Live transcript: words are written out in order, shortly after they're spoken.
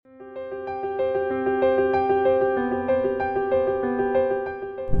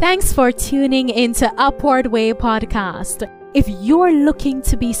Thanks for tuning into Upward Way Podcast. If you're looking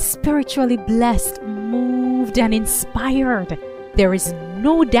to be spiritually blessed, moved, and inspired, there is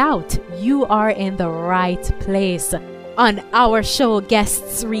no doubt you are in the right place. On our show,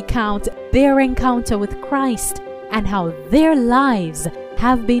 guests recount their encounter with Christ and how their lives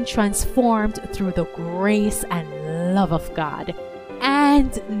have been transformed through the grace and love of God.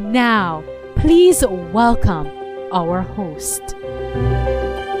 And now, please welcome our host.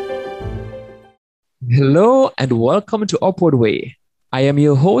 Hello and welcome to Upward Way. I am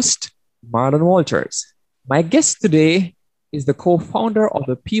your host, Marlon Walters. My guest today is the co-founder of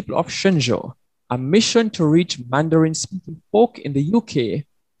the People of Shenzhou, a mission to reach Mandarin-speaking folk in the UK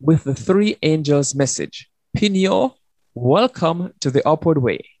with the Three Angels message. Pinyo, welcome to the Upward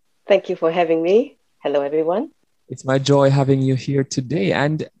Way. Thank you for having me. Hello, everyone. It's my joy having you here today.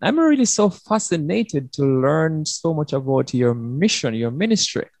 And I'm really so fascinated to learn so much about your mission, your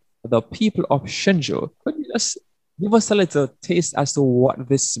ministry, the People of Shenzhou. Could you just give us a little taste as to what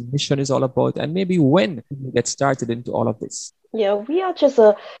this mission is all about and maybe when you get started into all of this? Yeah, we are just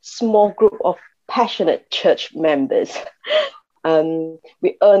a small group of passionate church members.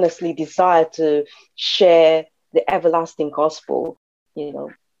 We earnestly desire to share the everlasting gospel,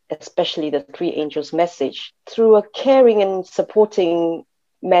 especially the Three Angels message, through a caring and supporting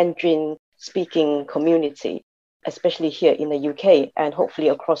Mandarin-speaking community, especially here in the UK and hopefully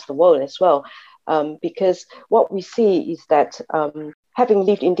across the world as well. Because what we see is that having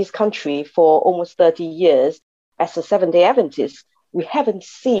lived in this country for almost 30 years as a Seventh-day Adventist, we haven't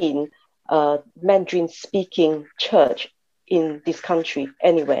seen a Mandarin-speaking church in this country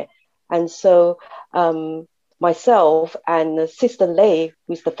anywhere. And so myself and Sister Lei,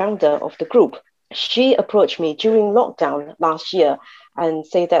 who is the founder of the group, she approached me during lockdown last year and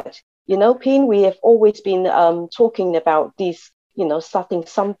said that, Pin, we have always been talking about this, starting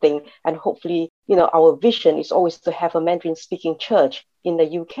something, and hopefully, our vision is always to have a Mandarin-speaking church in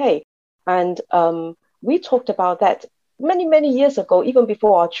the UK. And we talked about that many, many years ago, even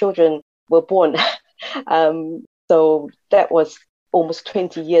before our children were born. So that was almost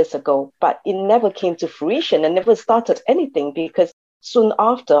 20 years ago, but it never came to fruition and never started anything because soon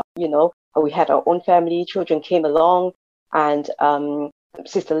after, we had our own family, children came along, and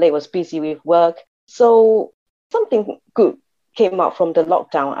Sister Lei was busy with work. So something good came out from the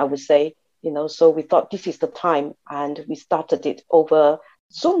lockdown, I would say, so we thought this is the time, and we started it over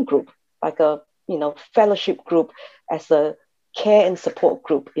Zoom group, like a, fellowship group as a care and support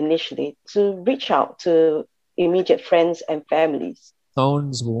group initially to reach out to immediate friends and families.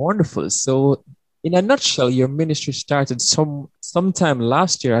 Sounds wonderful. So in a nutshell, your ministry started sometime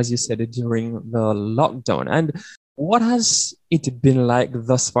last year, as you said, during the lockdown. And what has it been like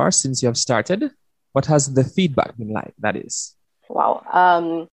thus far since you have started? What has the feedback been like, that is?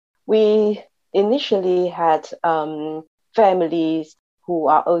 Wow. We initially had families who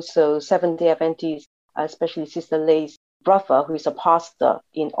are also Seventh-day Adventists, especially Sister Lei's brother, who is a pastor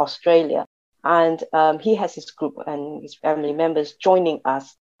in Australia. And he has his group and his family members joining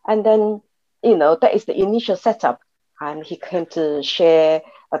us. And then, that is the initial setup. And he came to share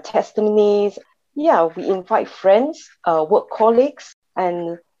testimonies. Yeah, we invite friends, work colleagues,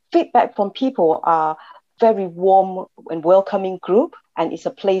 and feedback from people are very warm and welcoming group. And it's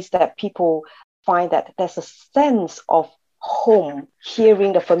a place that people find that there's a sense of home,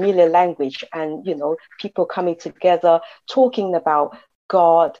 hearing the familiar language and, people coming together, talking about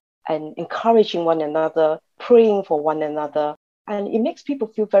God and encouraging one another, praying for one another. And it makes people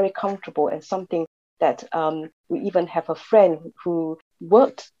feel very comfortable, and something that we even have a friend who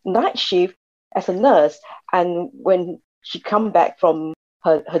worked night shift as a nurse. And when she come back from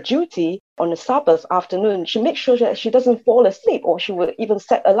her duty on a Sabbath afternoon, she makes sure that she doesn't fall asleep, or she would even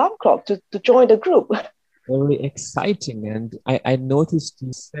set alarm clock to join the group. Very exciting. And I noticed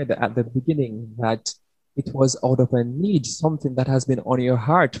you said at the beginning that it was out of a need, something that has been on your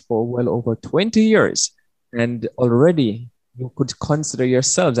heart for well over 20 years. And already you could consider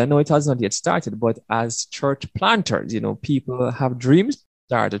yourselves, I know it has not yet started, but as church planters, people have dreams to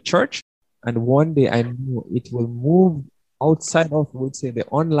start a church. And one day I know it will move outside of, we'll say, the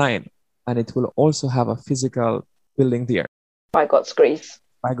online, and it will also have a physical building there. By God's grace.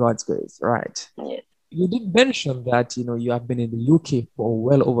 By God's grace, right. Yeah. You did mention that, you have been in the UK for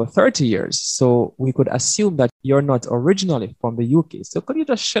well over 30 years. So we could assume that you're not originally from the UK. So could you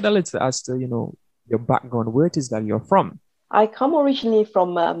just shed a little as to, your background, where it is that you're from? I come originally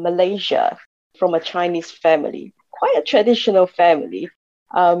from Malaysia, from a Chinese family, quite a traditional family.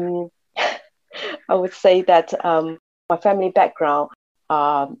 I would say that my family background,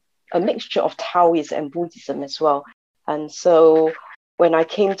 a mixture of Taoism and Buddhism as well. And so when I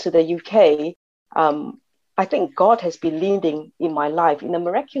came to the UK, I think God has been leading in my life in a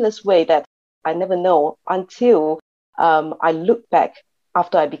miraculous way that I never know until I look back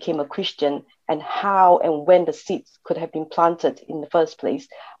after I became a Christian and how and when the seeds could have been planted in the first place.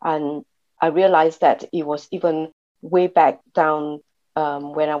 And I realized that it was even way back down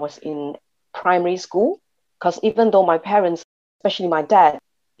when I was in primary school, because even though my parents, especially my dad,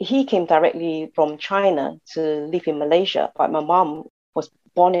 he came directly from China to live in Malaysia, but my mom was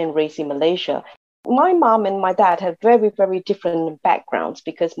born and raised in Malaysia. My mom and my dad had very, very different backgrounds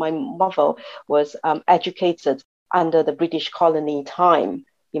because my mother was educated under the British colony time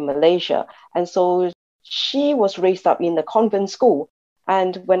in Malaysia. And so she was raised up in a convent school.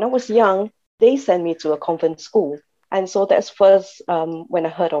 And when I was young, they sent me to a convent school. And so that's first when I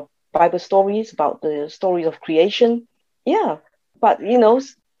heard of Bible stories about the stories of creation. Yeah, but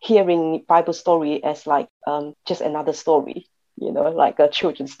hearing Bible story as like just another story, like a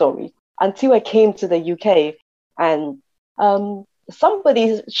children's story. Until I came to the UK and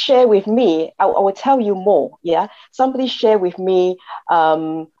somebody shared with me, I will tell you more. Yeah, somebody shared with me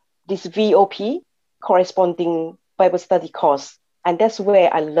this VOP, corresponding Bible study course, and that's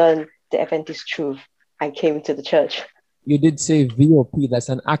where I learned the Adventist truth and came to the church. You did say VOP, that's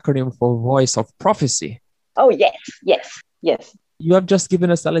an acronym for Voice of Prophecy. Oh, yes. You have just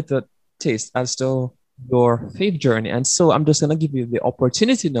given us a little taste as to your faith journey. And so I'm just going to give you the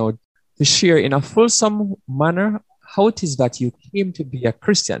opportunity now to share in a fulsome manner how it is that you came to be a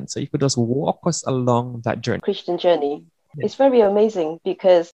Christian. So you could just walk us along that journey. Christian journey. Yes. It's very amazing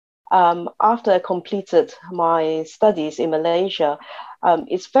because after I completed my studies in Malaysia,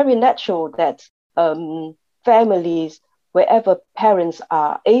 it's very natural that families, wherever parents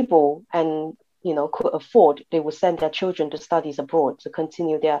are able and could afford, they will send their children to studies abroad to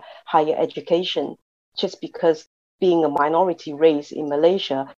continue their higher education. Just because being a minority race in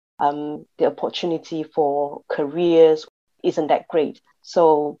Malaysia, the opportunity for careers isn't that great.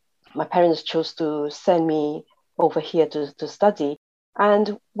 So my parents chose to send me over here to study.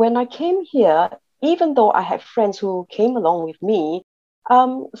 And when I came here, even though I had friends who came along with me,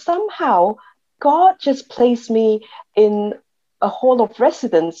 somehow God just placed me in a hall of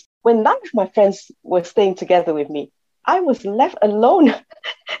residence when none of my friends were staying together with me. I was left alone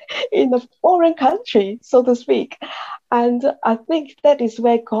in a foreign country, so to speak. And I think that is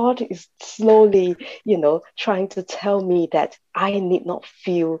where God is slowly, trying to tell me that I need not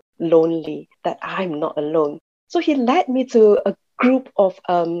feel lonely, that I'm not alone. So he led me to a group of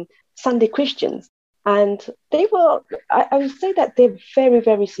Sunday Christians. And they were, I would say that they're very,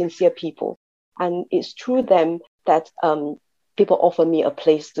 very sincere people. And it's through them that people offer me a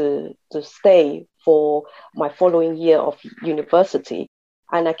place to stay for my following year of university.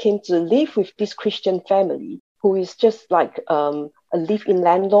 And I came to live with this Christian family who is just like a live-in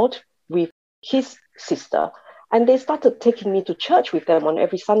landlord with his sister. And they started taking me to church with them on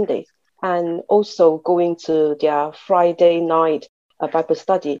every Sunday and also going to their Friday night Bible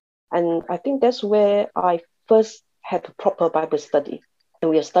study. And I think that's where I first had a proper Bible study. And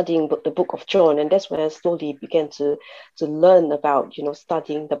we are studying the book of John. And that's where I slowly began to learn about,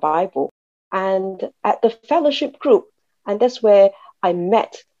 studying the Bible. And at the fellowship group, and that's where I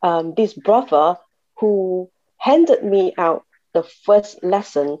met this brother who handed me out the first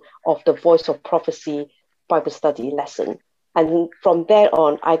lesson of the Voice of Prophecy Bible study lesson. And from there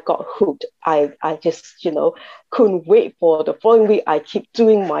on, I got hooked. I just, couldn't wait for the following week. I keep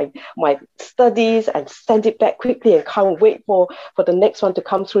doing my studies and send it back quickly and can't wait for the next one to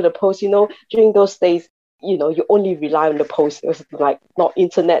come through the post. During those days, you only rely on the post. It was like not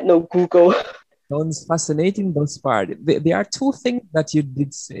internet, no Google. Sounds fascinating, those part. There are two things that you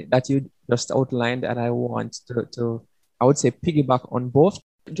did say, that you just outlined, and I want to I would say, piggyback on both.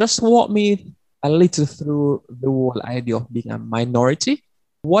 Just walk me a little through the whole idea of being a minority.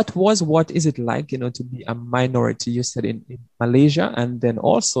 What is it like, to be a minority, you said in Malaysia and then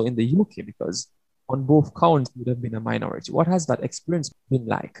also in the UK, because on both counts you would have been a minority. What has that experience been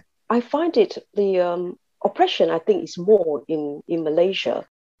like? I find it, the oppression, I think, is more in Malaysia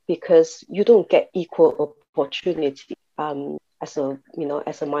because you don't get equal opportunity as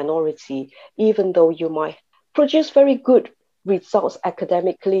a minority, even though you might produce very good results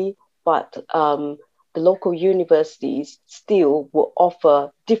academically, but the local universities still will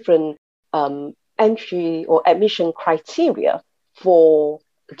offer different entry or admission criteria for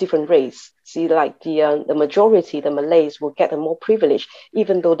different race. See, like the majority, the Malays, will get a more privilege,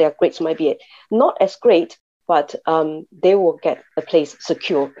 even though their grades might be not as great, but they will get a place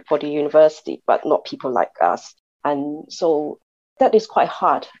secure for the university, but not people like us. And so that is quite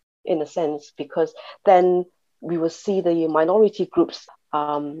hard in a sense, because then we will see the minority groups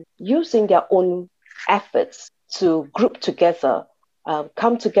using their own efforts to group together,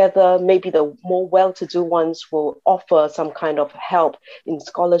 come together. Maybe the more well-to-do ones will offer some kind of help in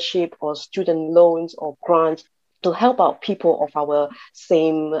scholarship or student loans or grants to help out people of our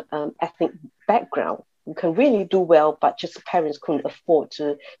same ethnic background who can really do well, but just parents couldn't afford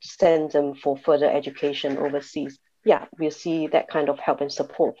to send them for further education overseas. Yeah, we'll see that kind of help and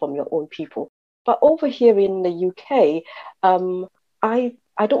support from your own people. But over here in the UK,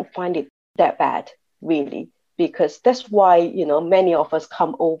 I don't find it that bad, really, because that's why, you know, many of us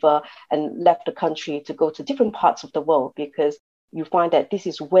come over and left the country to go to different parts of the world, because you find that this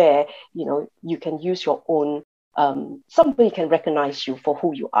is where, you know, you can use your own, somebody can recognize you for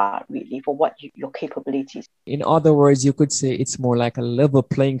who you are, really, for what your capabilities. In other words, you could say it's more like a level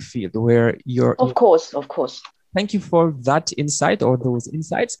playing field where you're. Of course. Thank you for that insight or those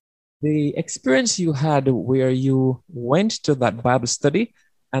insights. The experience you had where you went to that Bible study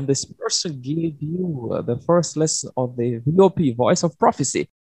and this person gave you the first lesson of the VOP, Voice of Prophecy.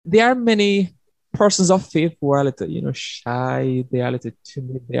 There are many persons of faith who are a little, shy, they are a little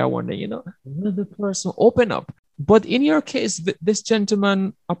timid, they are wondering, will the person open up? But in your case, this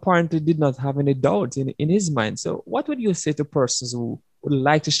gentleman apparently did not have any doubt in his mind. So what would you say to persons who would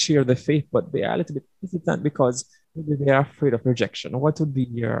like to share the faith, but they are a little bit hesitant because maybe they are afraid of rejection? What would be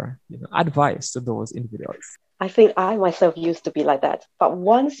your advice to those individuals? I think I myself used to be like that. But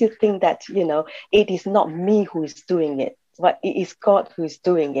once you think that, it is not me who is doing it, but it is God who is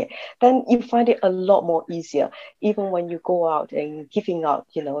doing it, then you find it a lot more easier. Even when you go out and giving out,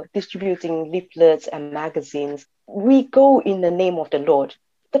 distributing leaflets and magazines, we go in the name of the Lord.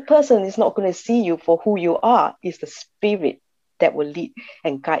 The person is not going to see you for who you are. It's the Spirit that will lead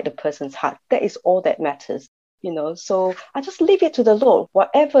and guide the person's heart. That is all that matters, So I just leave it to the Lord.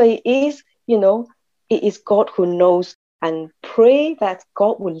 Whatever it is, it is God who knows, and pray that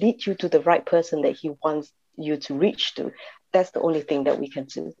God will lead you to the right person that He wants you to reach to. That's the only thing that we can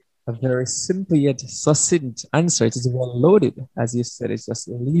do. A very simple yet succinct answer. It is well loaded. As you said, it's just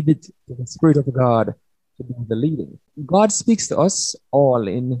leave it to the Spirit of God to do the leading. God speaks to us all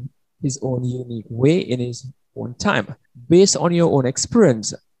in His own unique way, in His own time. Based on your own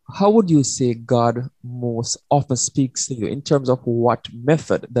experience, how would you say God most often speaks to you? In terms of what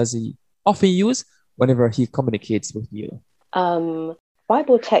method does He often use whenever He communicates with you?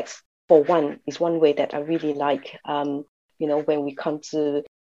 Bible text, for one, is one way that I really like. When we come to,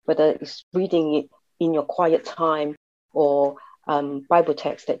 whether it's reading it in your quiet time or Bible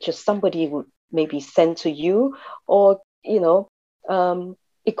text that just somebody would maybe send to you, or,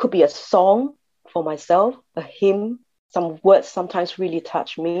 it could be a song for myself, a hymn. Some words sometimes really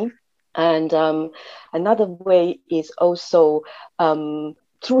touch me. And another way is also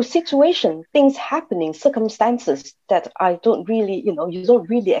through situation, things happening, circumstances that I don't really, you don't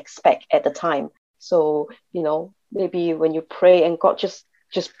really expect at the time. So, maybe when you pray and God just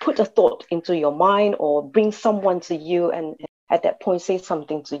put a thought into your mind or bring someone to you and at that point say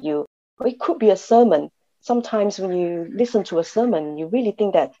something to you. Or it could be a sermon. Sometimes when you listen to a sermon, you really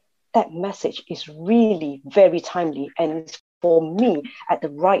think that that message is really very timely and for me at the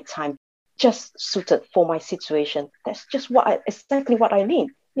right time, just suited for my situation. That's just exactly what I need.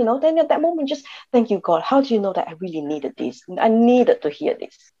 Then at that moment, just thank you, God. How do you know that I really needed this? I needed to hear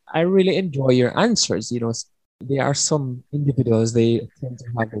this. I really enjoy your answers. There are some individuals, they tend to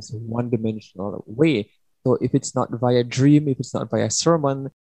have this one-dimensional way. So if it's not via dream, if it's not via sermon,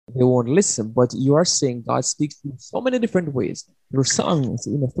 they won't listen. But you are saying God speaks in so many different ways, through songs,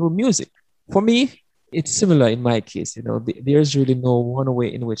 through music. For me, it's similar in my case. There's really no one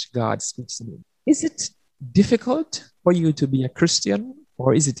way in which God speaks to me. Is it difficult for you to be a Christian,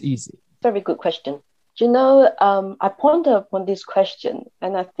 or is it easy? Very good question. I ponder upon this question,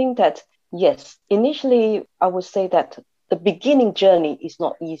 and I think that, yes, initially I would say that the beginning journey is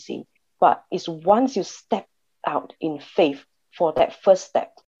not easy, but it's once you step out in faith for that first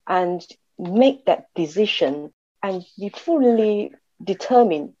step and make that decision and be fully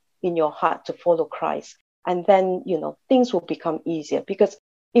determined in your heart to follow Christ. And then, things will become easier. Because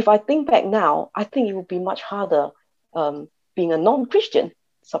if I think back now, I think it would be much harder being a non-Christian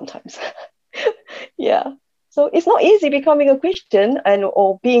sometimes. Yeah. So it's not easy becoming a Christian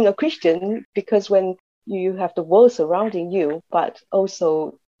or being a Christian, because when you have the world surrounding you, but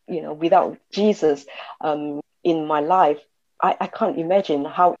also, without Jesus in my life, I can't imagine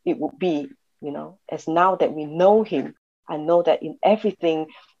how it would be, as now that we know Him, I know that in everything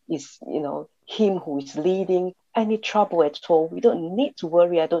is, Him who is leading. Any trouble at all, we don't need to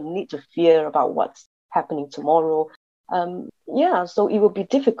worry. I don't need to fear about what's happening tomorrow. So it will be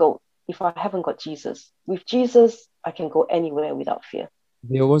difficult if I haven't got Jesus. With Jesus, I can go anywhere without fear.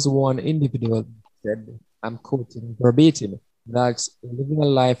 There was one individual who said, I'm quoting verbatim, that living a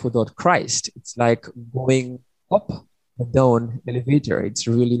life without Christ, it's like going up and down elevator. It's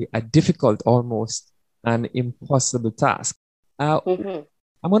really a difficult, almost an impossible task. Mm-hmm.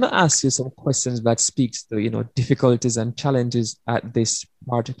 I'm going to ask you some questions that speaks to, difficulties and challenges at this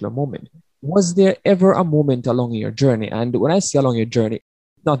particular moment. Was there ever a moment along your journey? And when I say along your journey,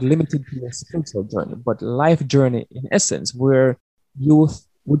 not limited to your spiritual journey, but life journey in essence, where you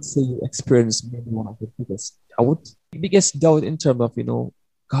would say you experienced maybe one of the biggest doubt in terms of,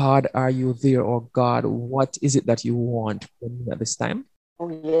 God, are you there? Or God, what is it that you want from me at this time? Oh,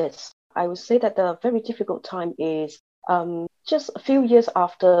 yes. I would say that the very difficult time is just a few years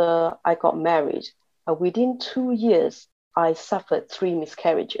after I got married. Within 2 years, I suffered 3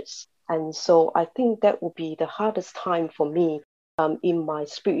 miscarriages. And so I think that will be the hardest time for me in my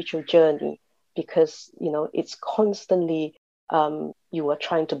spiritual journey, because, it's constantly you are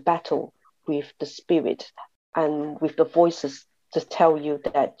trying to battle with the spirit and with the voices to tell you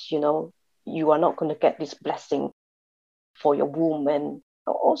that, you are not going to get this blessing for your womb and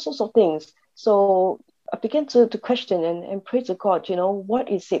all sorts of things. So I began to question and pray to God, what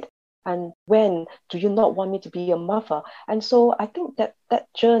is it? And when do you not want me to be a mother? And so I think that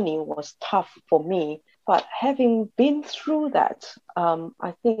journey was tough for me. But having been through that,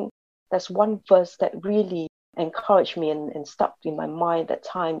 I think there's one verse that really encouraged me and stuck in my mind at that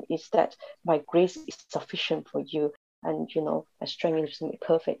time, is that my grace is sufficient for you. And, my strength is made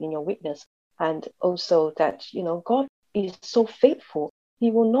perfect in your weakness. And also that, God is so faithful.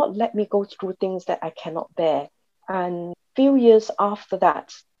 He will not let me go through things that I cannot bear. And few years after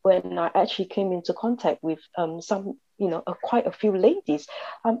that, when I actually came into contact with some, quite a few ladies,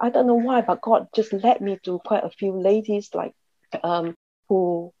 I don't know why, but God just led me to quite a few ladies like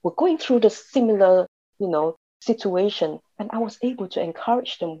who were going through the similar, situation, and I was able to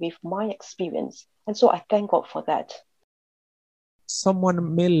encourage them with my experience. And so I thank God for that.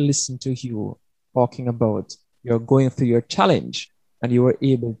 Someone may listen to you talking about you're going through your challenge and you were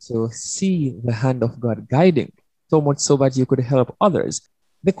able to see the hand of God guiding, so much so that you could help others.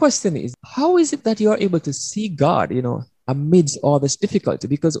 The question is, how is it that you are able to see God, amidst all this difficulty?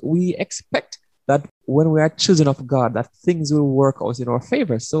 Because we expect that when we are chosen of God, that things will work out in our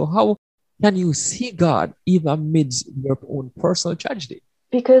favor. So how can you see God even amidst your own personal tragedy?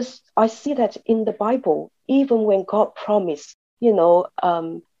 Because I see that in the Bible, even when God promised,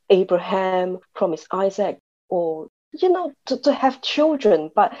 Abraham promised Isaac, or, to have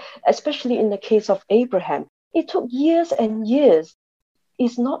children, but especially in the case of Abraham, it took years and years.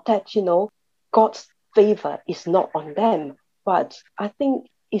 It's not that, God's favor is not on them, but I think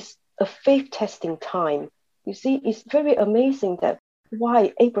it's a faith testing time. You see, it's very amazing that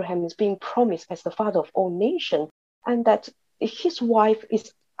why Abraham is being promised as the father of all nations, and that his wife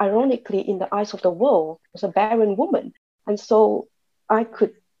is ironically in the eyes of the world was a barren woman. And so I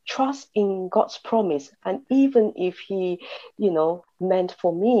could trust in God's promise. And even if he, meant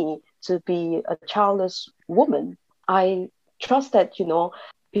for me to be a childless woman, I trust that,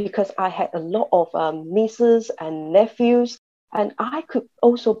 because I had a lot of nieces and nephews, and I could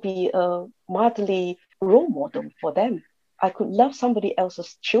also be a motherly role model for them. I could love somebody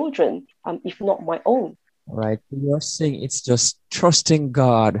else's children, if not my own. Right. You're saying it's just trusting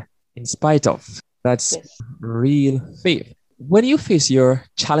God in spite of. That's Yes. real faith. When you face your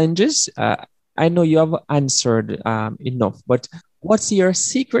challenges, I know you have answered enough, but what's your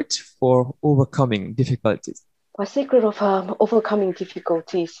secret for overcoming difficulties? My secret of overcoming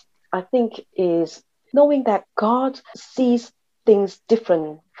difficulties, I think, is knowing that God sees things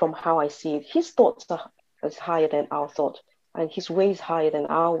different from how I see it. His thoughts is higher than our thought, and his ways higher than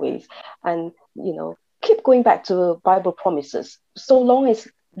our ways. And, keep going back to Bible promises. So long as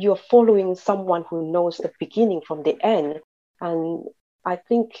you're following someone who knows the beginning from the end, and I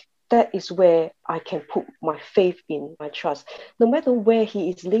think that is where I can put my faith in, my trust, no matter where he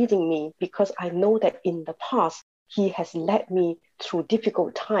is leading me, because I know that in the past, he has led me through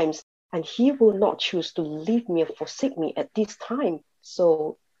difficult times, and he will not choose to leave me or forsake me at this time.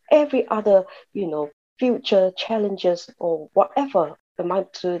 So every other, future challenges or whatever that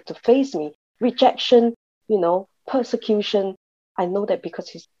might to face me, rejection, persecution, I know that because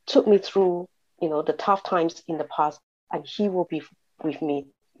he took me through, the tough times in the past, and he will be with me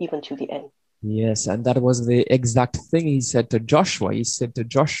even to the end. Yes, and that was the exact thing he said to Joshua. He said to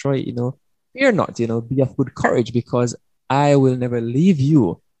Joshua, fear not, be of good courage, because I will never leave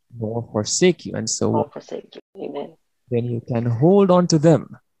you nor forsake you. And so Nor forsake you. Amen. then you can hold on to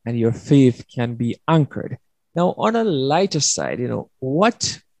them and your faith can be anchored. Now, on a lighter side,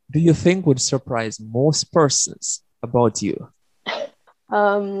 what do you think would surprise most persons about you?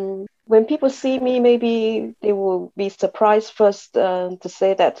 When people see me, maybe they will be surprised first to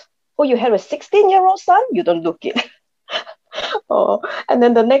say that, oh, you have a 16-year-old son? You don't look it. Oh, and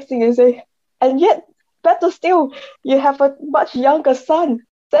then the next thing you say, and yet, better still, you have a much younger son,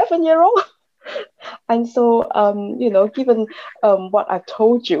 7-year-old. And so, given what I've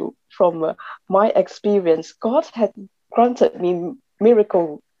told you from my experience, God had granted me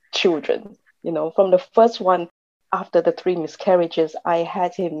miracle children. From the first one, after the 3 miscarriages, I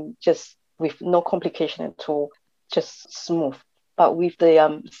had him just with no complication at all, just smooth. But with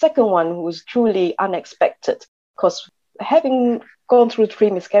the second one, who was truly unexpected, because having gone through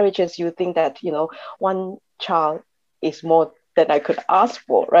 3 miscarriages, you think that, one child is more than I could ask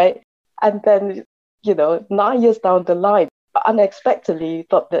for, right? And then, 9 years down the line, unexpectedly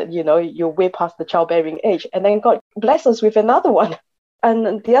thought that, you're way past the childbearing age. And then God bless us with another one.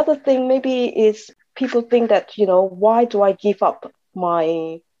 And the other thing maybe is people think that, why do I give up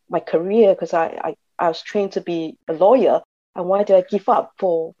my career? Because I was trained to be a lawyer. And why do I give up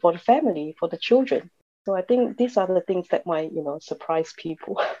for the family, for the children? So I think these are the things that might, surprise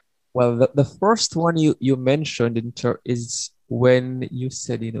people. Well, the first one you mentioned is when you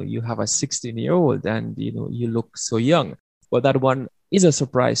said, you have a 16-year-old and, you look so young. But that one is a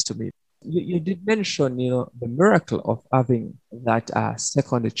surprise to me. You did mention, the miracle of having that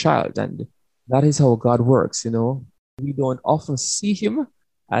second child. And that is how God works, We don't often see him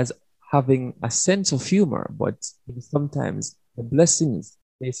as having a sense of humor, but sometimes the blessings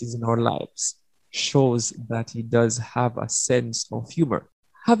faces in our lives shows that he does have a sense of humor.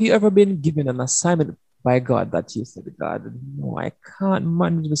 Have you ever been given an assignment by God that you said, God, no, I can't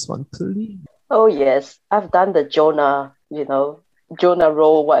manage this one, please? Oh, yes. I've done the Jonah, Jonah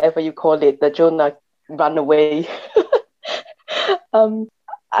role, whatever you call it, the Jonah runaway.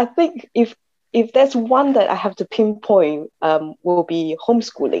 I think if there's one that I have to pinpoint, will be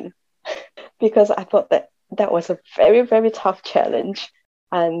homeschooling, because I thought that was a very, very tough challenge.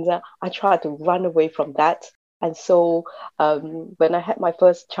 And I tried to run away from that. And so when I had my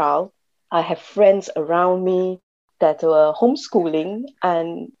first child, I have friends around me that were homeschooling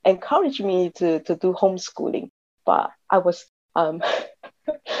and encouraged me to do homeschooling. But I was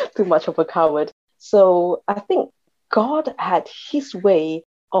too much of a coward. So I think God had his way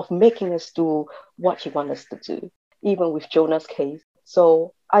of making us do what he wanted us to do, even with Jonah's case.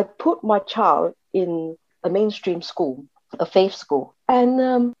 So I put my child in a mainstream school, a faith school.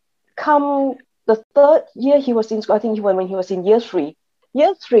 And come the 3rd year he was in school, I think when he was in year 3,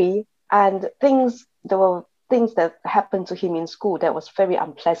 and there were things that happened to him in school that was very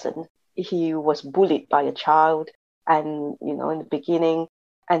unpleasant. He was bullied by a child, and in the beginning,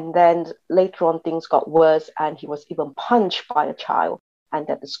 and then later on things got worse, and he was even punched by a child, and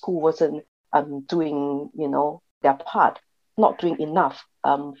that the school wasn't doing their part, not doing enough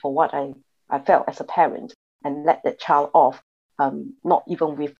for what I felt as a parent, and let the child off, not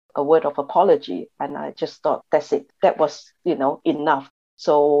even with a word of apology. And I just thought, that's it. That was, enough.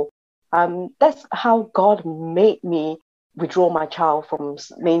 So that's how God made me withdraw my child from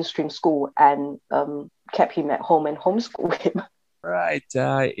mainstream school and kept him at home and homeschool him. Right.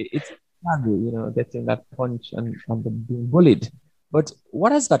 It's hard, getting that punch and being bullied. But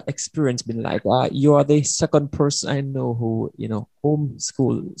what has that experience been like? You are the second person I know who,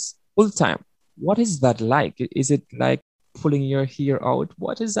 homeschools full time. What is that like? Is it like pulling your hair out?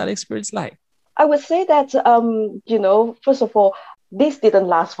 What is that experience like? I would say that, first of all, this didn't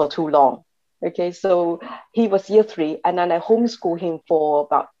last for too long. Okay, so he was year 3, and then I homeschooled him for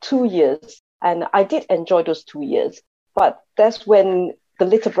about 2 years. And I did enjoy those 2 years. But that's when the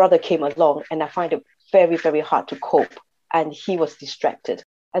little brother came along, and I find it very, very hard to cope. And he was distracted.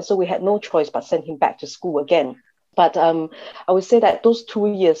 And so we had no choice but send him back to school again. But I would say that those 2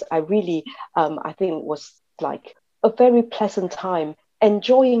 years, I really, I think was like a very pleasant time,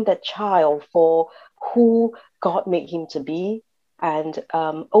 enjoying that child for who God made him to be, and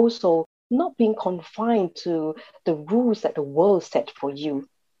also not being confined to the rules that the world set for you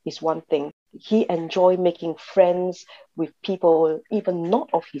is one thing. He enjoyed making friends with people even not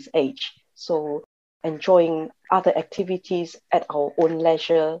of his age. So enjoying other activities at our own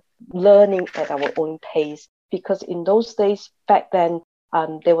leisure, learning at our own pace. Because in those days, back then,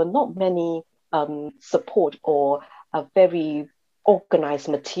 there were not many support or very organized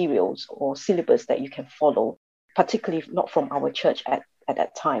materials or syllabus that you can follow, particularly not from our church at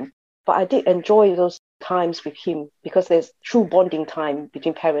that time. But I did enjoy those times with him because there's true bonding time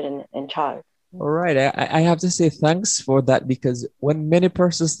between parent and child. All right. I have to say thanks for that, because when many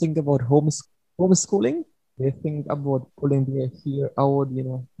persons think about homeschooling, they think about pulling their hair out,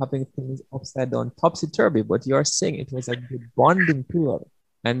 having things upside down, topsy-turvy, but you're saying it was a good bonding period.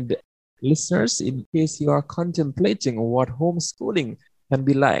 And listeners, in case you are contemplating what homeschooling can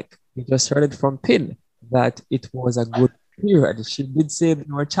be like, you just heard it from Pin that it was a good period. She did say there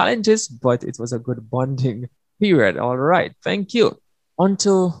were challenges, but it was a good bonding period. All right, thank you. On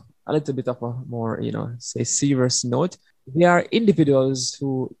to a little bit of a more, say serious note. There are individuals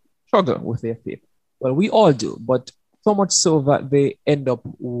who struggle with their faith. Well, we all do, but so much so that they end up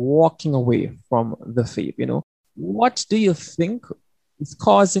walking away from the faith. What do you think is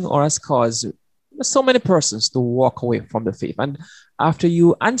causing or has caused so many persons to walk away from the faith? And after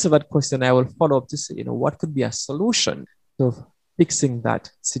you answer that question, I will follow up to say, what could be a solution to fixing that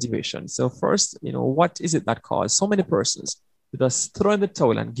situation? So first, what is it that caused so many persons to just throw in the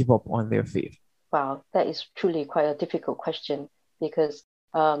towel and give up on their faith? Wow, that is truly quite a difficult question because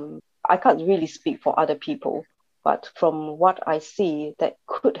I can't really speak for other people, but from what I see, that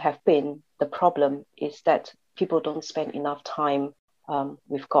could have been the problem is that people don't spend enough time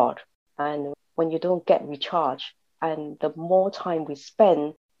with God. And when you don't get recharged, and the more time we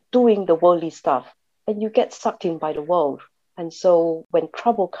spend doing the worldly stuff, and you get sucked in by the world. And so when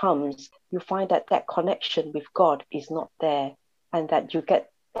trouble comes, you find that that connection with God is not there, and that you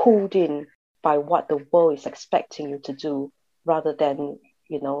get pulled in by what the world is expecting you to do, rather than,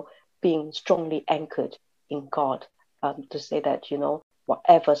 being strongly anchored in God, to say that,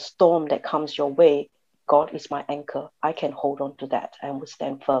 whatever storm that comes your way, God is my anchor. I can hold on to that and will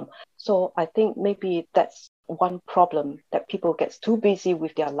stand firm. So I think maybe that's one problem, that people get too busy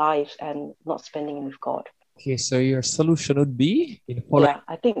with their lives and not spending with God. Okay, so your solution would be in following. Yeah,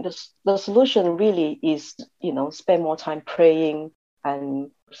 I think the solution really is, spend more time praying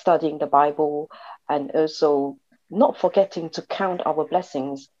and studying the Bible, and also not forgetting to count our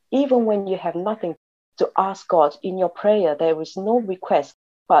blessings. Even when you have nothing to ask God in your prayer, there is no request,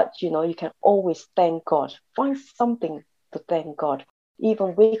 but you can always thank God. Find something to thank God.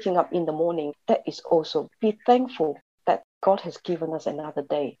 Even waking up in the morning, that is also be thankful that God has given us another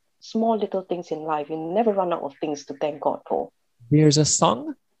day. Small little things in life, you never run out of things to thank God for. There's a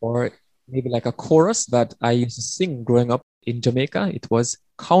song or maybe like a chorus that I used to sing growing up in Jamaica. It was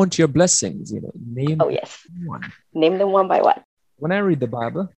 "Count Your Blessings." Name one. Name them one by one. When I read the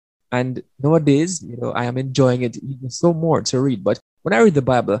Bible, and nowadays, I am enjoying it even so more to read. But when I read the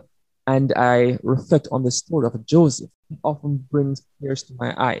Bible and I reflect on the story of Joseph, it often brings tears to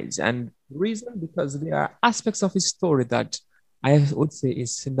my eyes. And the reason, because there are aspects of his story that I would say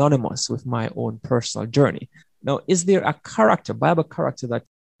is synonymous with my own personal journey. Now, is there a character, Bible character, that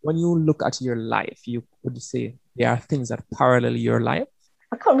when you look at your life, you could say there are things that parallel your life?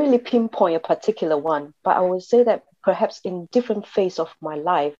 I can't really pinpoint a particular one, but I would say that perhaps in different phase of my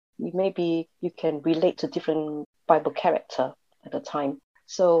life, maybe you can relate to different Bible character at the time.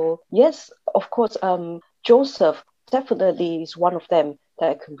 So yes, of course, Joseph definitely is one of them that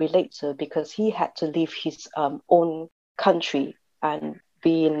I can relate to, because he had to leave his own country and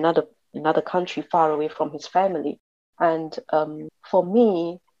be in another country far away from his family. And for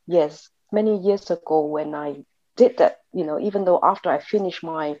me, yes, many years ago when I did that, even though after I finished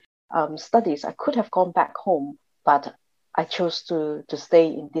my studies, I could have gone back home, but I chose to stay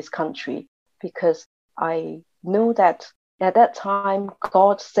in this country because I know that at that time,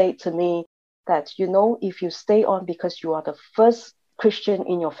 God said to me that, if you stay on because you are the first Christian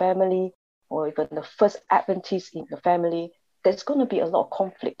in your family, or even the first Adventist in your family, there's going to be a lot of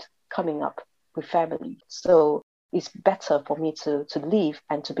conflict coming up with family. So it's better for me to leave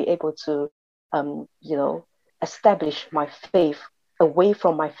and to be able to, establish my faith away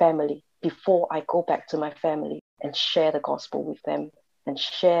from my family before I go back to my family and share the gospel with them and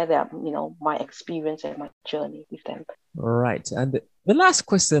share that, my experience and my journey with them. Right. And the last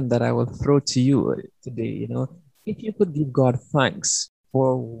question that I will throw to you today, if you could give God thanks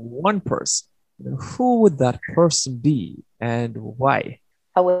for one person, who would that person be and why?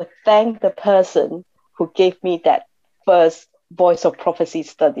 I would thank the person who gave me that first Voice of Prophecy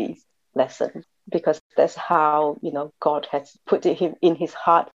studies lesson, because that's how, God has put it in his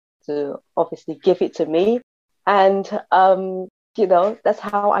heart to obviously give it to me. And, that's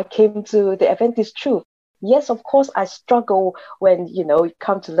how I came to the Adventist truth. Yes, of course, I struggle when, you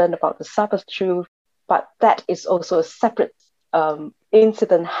come to learn about the Sabbath truth, but that is also a separate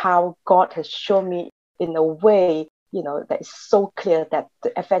incident, how God has shown me in a way, that is so clear that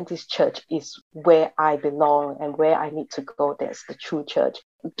the Adventist church is where I belong and where I need to go. That's the true church.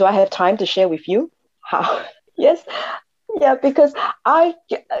 Do I have time to share with you how? Yes. Yeah, because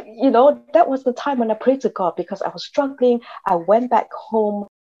that was the time when I prayed to God, because I was struggling. I went back home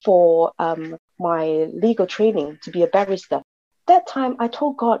for my legal training to be a barrister. That time I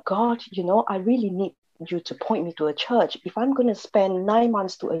told God, I really need you to point me to a church. If I'm going to spend 9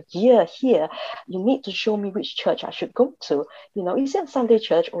 months to a year here, you need to show me which church I should go to. Is it a Sunday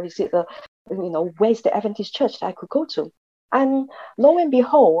church, or is it where's the Adventist church that I could go to? And lo and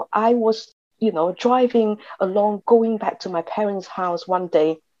behold, I was, driving along, going back to my parents' house one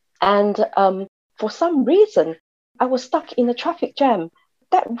day. And for some reason, I was stuck in a traffic jam.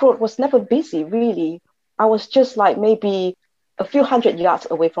 That road was never busy, really. I was just like maybe a few hundred yards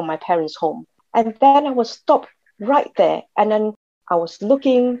away from my parents' home. And then I was stopped right there. And then I was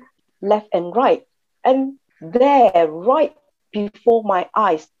looking left and right. And there, right before my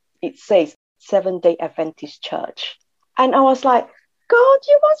eyes, it says Seventh-day Adventist Church. And I was like, God,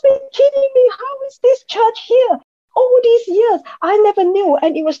 you must be kidding me. How is this church here? All these years, I never knew.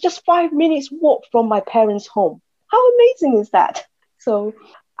 And it was just 5 minutes walk from my parents' home. How amazing is that? So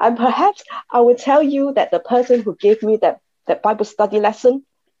perhaps I will tell you that the person who gave me that Bible study lesson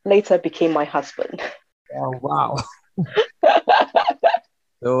later became my husband. Oh, wow.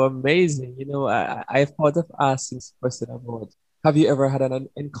 So amazing. I thought of asking this question about, have you ever had an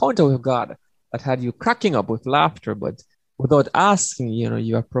encounter with God that had you cracking up with laughter, but without asking,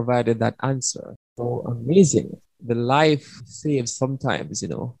 you have provided that answer. So amazing. The life saved sometimes,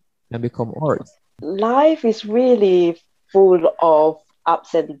 can become hard. Life is really full of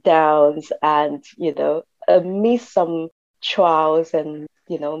ups and downs, and, amidst some trials and,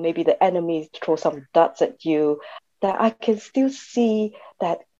 maybe the enemy throw some darts at you, that I can still see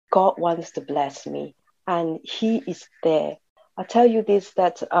that God wants to bless me and He is there. I'll tell you this,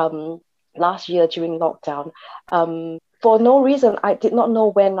 that last year during lockdown, for no reason, I did not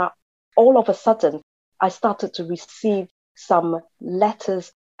know when, all of a sudden, I started to receive some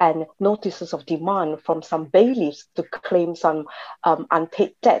letters and notices of demand from some bailiffs to claim some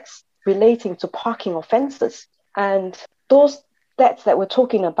unpaid debts relating to parking offences. And those debts that we're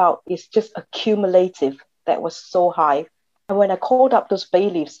talking about is just accumulative. That was so high. And when I called up those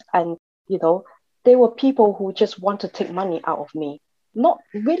bailiffs, and, they were people who just want to take money out of me, not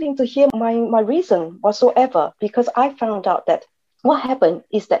willing to hear my reason whatsoever, because I found out that what happened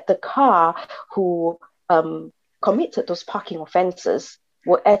is that the car who committed those parking offences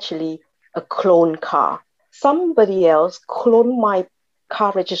were actually a clone car. Somebody else cloned my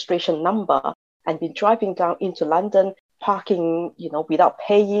car registration number and been driving down into London, parking, without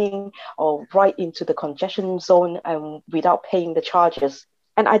paying, or right into the congestion zone and without paying the charges.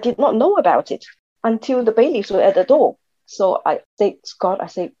 And I did not know about it until the bailiffs were at the door. So I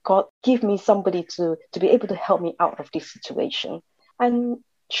said, God, give me somebody to be able to help me out of this situation. And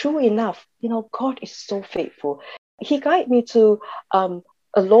true enough, God is so faithful. He guided me to a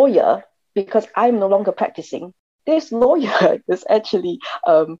lawyer, because I'm no longer practicing. This lawyer is actually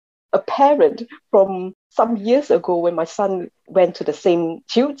a parent from some years ago when my son went to the same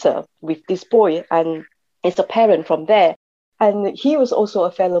tutor with this boy, and is a parent from there. And he was also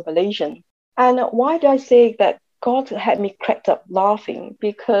a fellow Malaysian. And why do I say that God had me cracked up laughing?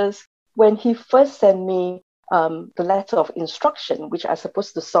 Because when he first sent me the letter of instruction, which I was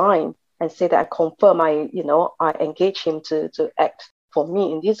supposed to sign and say that I confirm I engage him to act for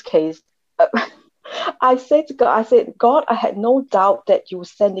me in this case, I said to God, I had no doubt that you were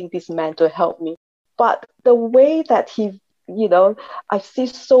sending this man to help me. But the way that he, I see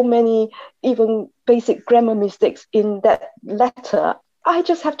so many even basic grammar mistakes in that letter, I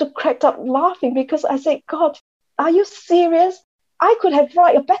just have to crack up laughing, because I said, God, are you serious? I could have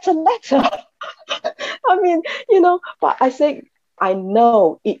write a better letter. I mean, but I say, I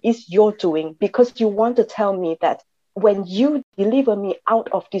know it is your doing, because you want to tell me that when you deliver me out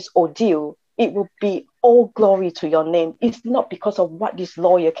of this ordeal, it will be all glory to your name. It's not because of what this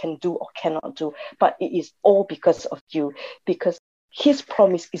lawyer can do or cannot do, but it is all because of you, because his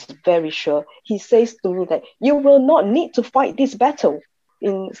promise is very sure. He says to me that you will not need to fight this battle.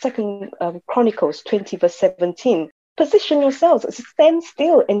 In 2 Chronicles 20 verse 17, position yourselves, stand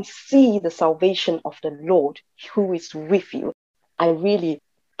still and see the salvation of the Lord who is with you. I really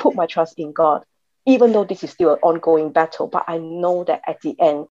put my trust in God, even though this is still an ongoing battle, but I know that at the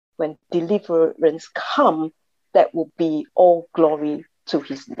end, when deliverance comes, that will be all glory to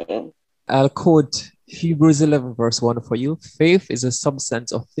his name. I'll quote Hebrews 11 verse 1 for you. Faith is a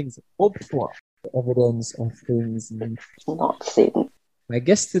substance of things hoped for, the evidence of things not seen. My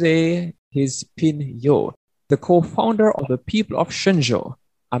guest today is Pin Yo, the co-founder of the People of Shenzhou,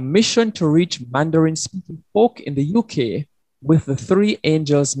 a mission to reach Mandarin-speaking folk in the UK with the Three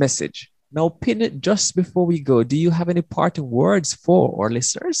Angels message. Now, Pin, just before we go, do you have any parting words for our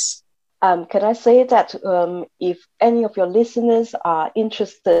listeners? Can I say that if any of your listeners are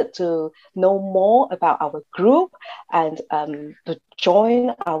interested to know more about our group and to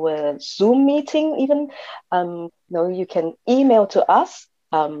join our Zoom meeting even, you can email to us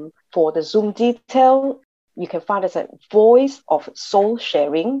for the Zoom detail. You can find us at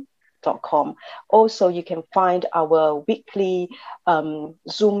voiceofsoulsharing.com. Also, you can find our weekly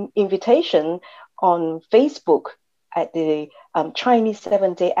Zoom invitation on Facebook at the Chinese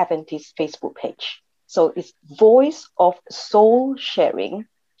Seventh-day Adventist Facebook page. So it's Voice of Soul Sharing,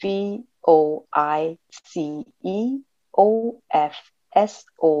 VOICEOFSOULSHARING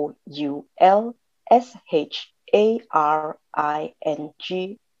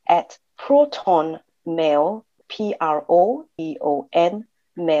at protonmail, PROTON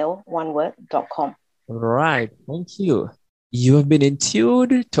mail, one word.com. Right. Thank you. You have been in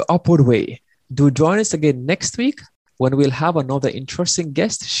tune to Upward Way. Do join us again next week when we'll have another interesting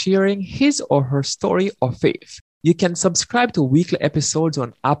guest sharing his or her story of faith. You can subscribe to weekly episodes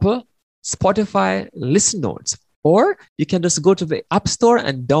on Apple, Spotify, Listen Notes, or you can just go to the App Store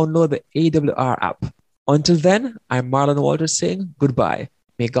and download the AWR app. Until then, I'm Marlon Walters saying goodbye.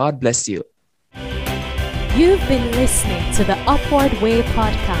 May God bless you. You've been listening to the Upward Way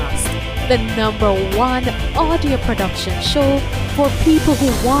podcast, the #1 audio production show for people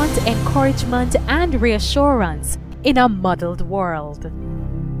who want encouragement and reassurance in a muddled world.